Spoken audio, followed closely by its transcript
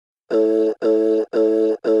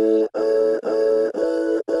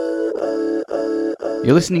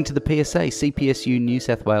You're listening to the PSA CPSU New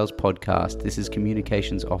South Wales podcast. This is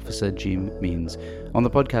Communications Officer Jim Minns. On the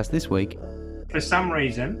podcast this week, for some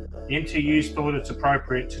reason, the NTU's thought it's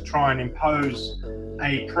appropriate to try and impose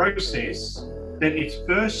a process that its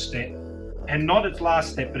first step, and not its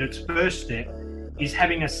last step, but its first step, is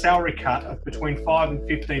having a salary cut of between 5 and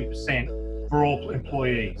 15% for all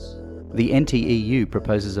employees. The NTEU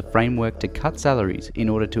proposes a framework to cut salaries in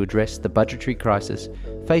order to address the budgetary crisis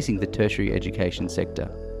facing the tertiary education sector,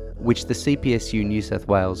 which the CPSU New South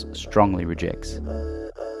Wales strongly rejects.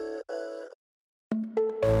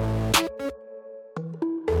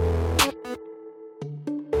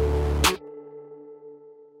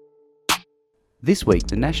 This week,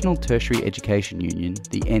 the National Tertiary Education Union,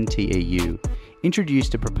 the NTEU,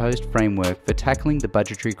 introduced a proposed framework for tackling the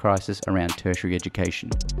budgetary crisis around tertiary education.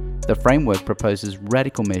 The framework proposes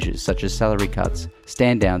radical measures such as salary cuts,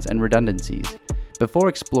 stand-downs and redundancies, before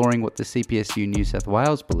exploring what the CPSU New South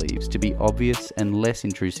Wales believes to be obvious and less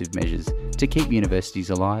intrusive measures to keep universities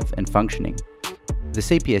alive and functioning. The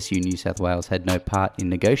CPSU New South Wales had no part in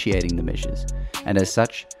negotiating the measures, and as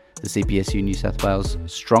such, the CPSU New South Wales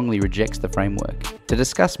strongly rejects the framework. To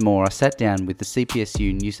discuss more, I sat down with the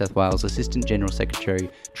CPSU New South Wales Assistant General Secretary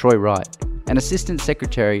Troy Wright and Assistant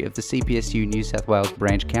Secretary of the CPSU New South Wales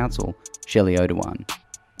Branch Council, Shelley Odewan.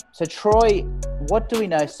 So Troy, what do we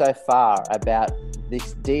know so far about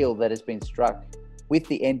this deal that has been struck with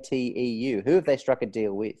the NTEU? Who have they struck a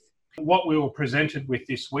deal with? What we were presented with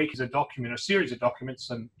this week is a series of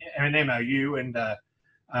documents, an MOU and a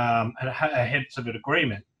heads of an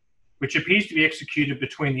agreement, which appears to be executed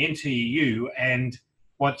between the NTEU and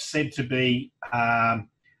what's said to be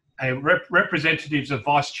representatives of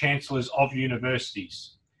vice-chancellors of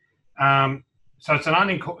universities. So it's so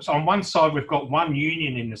on one side, we've got one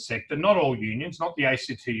union in the sector, not all unions, not the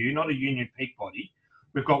ACTU, not a union peak body.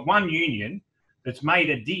 We've got one union that's made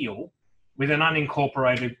a deal with an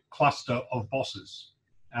unincorporated cluster of bosses.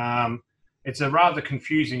 It's a rather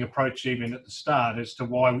confusing approach even at the start as to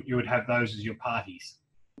why you would have those as your parties.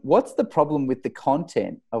 What's the problem with the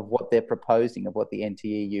content of what they're proposing, of what the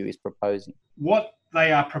NTEU is proposing? What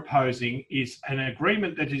they are proposing is an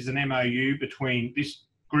agreement that is an MOU between this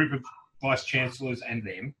group of vice-chancellors and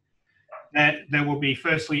them, that there will be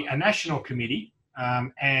firstly a national committee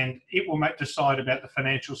and it will decide about the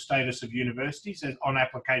financial status of universities on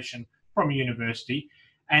application from a university,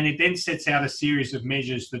 and it then sets out a series of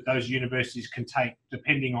measures that those universities can take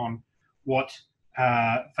depending on what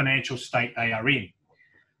financial state they are in.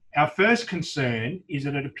 Our first concern is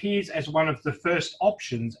that it appears as one of the first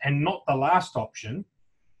options, and not the last option,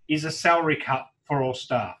 is a salary cut for all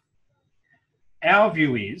staff. Our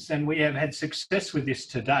view is, and we have had success with this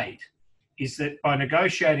to date, is that by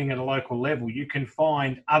negotiating at a local level, you can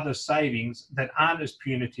find other savings that aren't as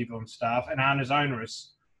punitive on staff and aren't as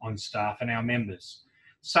onerous on staff and our members,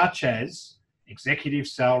 such as executive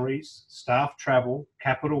salaries, staff travel,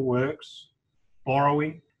 capital works,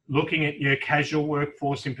 borrowing, looking at your casual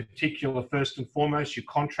workforce in particular, first and foremost, your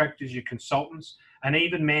contractors, your consultants, and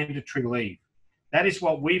even mandatory leave. That is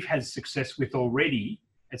what we've had success with already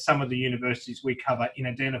at some of the universities we cover in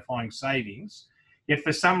identifying savings. Yet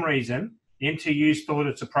for some reason, the NTU's thought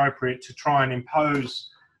it's appropriate to try and impose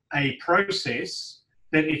a process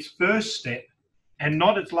that its first step, and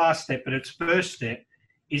not its last step, but its first step,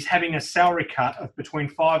 is having a salary cut of between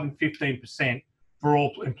 5 and 15% for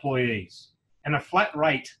all employees. And a flat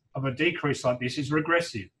rate of a decrease like this is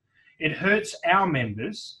regressive. It hurts our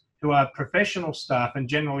members who are professional staff and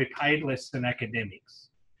generally paid less than academics.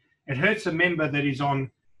 It hurts a member that is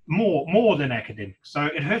on more than academics. So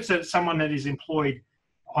it hurts someone that is employed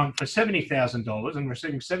for $70,000 and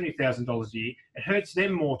receiving $70,000 a year. It hurts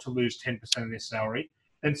them more to lose 10% of their salary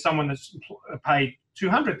than someone that's paid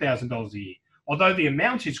 $200,000 a year. Although the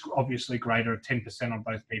amount is obviously greater at 10% on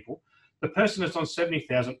both people, the person that's on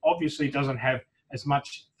 $70,000 obviously doesn't have as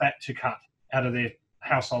much fat to cut out of their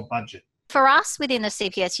household budget. For us within the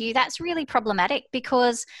CPSU, that's really problematic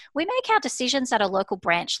because we make our decisions at a local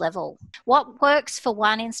branch level. What works for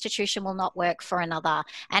one institution will not work for another.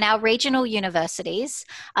 And our regional universities,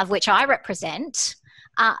 of which I represent,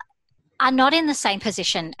 are not in the same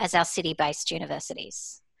position as our city-based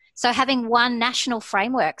universities. So having one national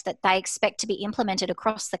framework that they expect to be implemented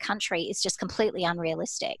across the country is just completely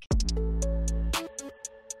unrealistic.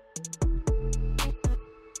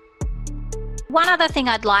 One other thing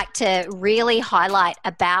I'd like to really highlight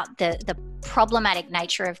about the problematic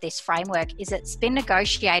nature of this framework is it's been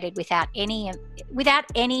negotiated without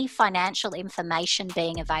any financial information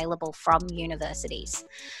being available from universities.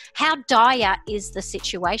 How dire is the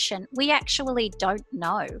situation? We actually don't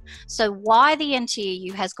know. So why the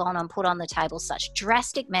NTEU has gone and put on the table such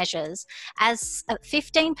drastic measures as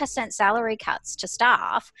 15% salary cuts to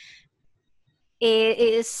staff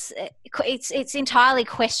it's entirely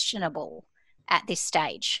questionable at this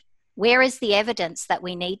stage. Where is the evidence that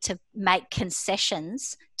we need to make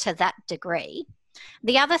concessions to that degree?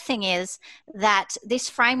 The other thing is that this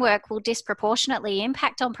framework will disproportionately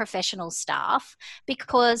impact on professional staff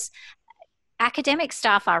because academic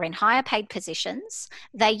staff are in higher paid positions.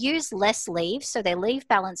 They use less leave, so their leave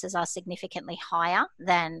balances are significantly higher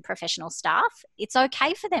than professional staff. It's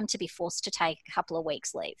okay for them to be forced to take a couple of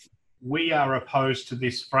weeks' leave. We are opposed to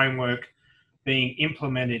this framework being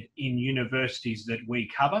implemented in universities that we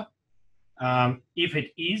cover. If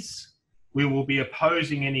it is, we will be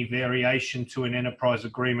opposing any variation to an enterprise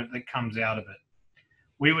agreement that comes out of it.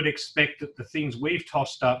 We would expect that the things we've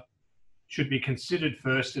tossed up should be considered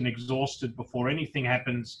first and exhausted before anything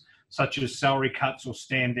happens, such as salary cuts or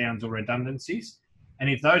stand downs or redundancies. And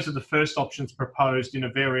if those are the first options proposed in a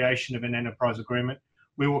variation of an enterprise agreement,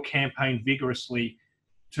 we will campaign vigorously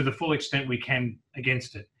to the full extent we can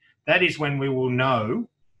against it. That is when we will know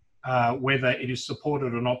whether it is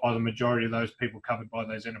supported or not by the majority of those people covered by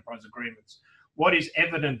those enterprise agreements. What is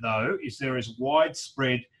evident, though, is there is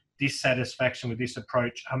widespread dissatisfaction with this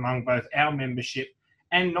approach among both our membership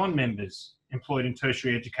and non-members employed in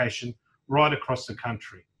tertiary education right across the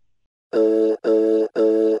country.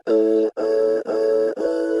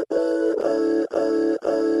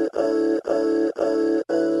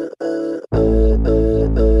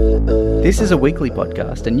 This is a weekly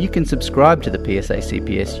podcast, and you can subscribe to the PSA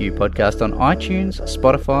CPSU podcast on iTunes,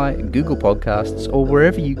 Spotify, Google Podcasts, or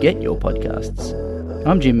wherever you get your podcasts.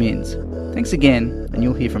 I'm Jim Minns. Thanks again, and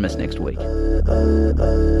you'll hear from us next week.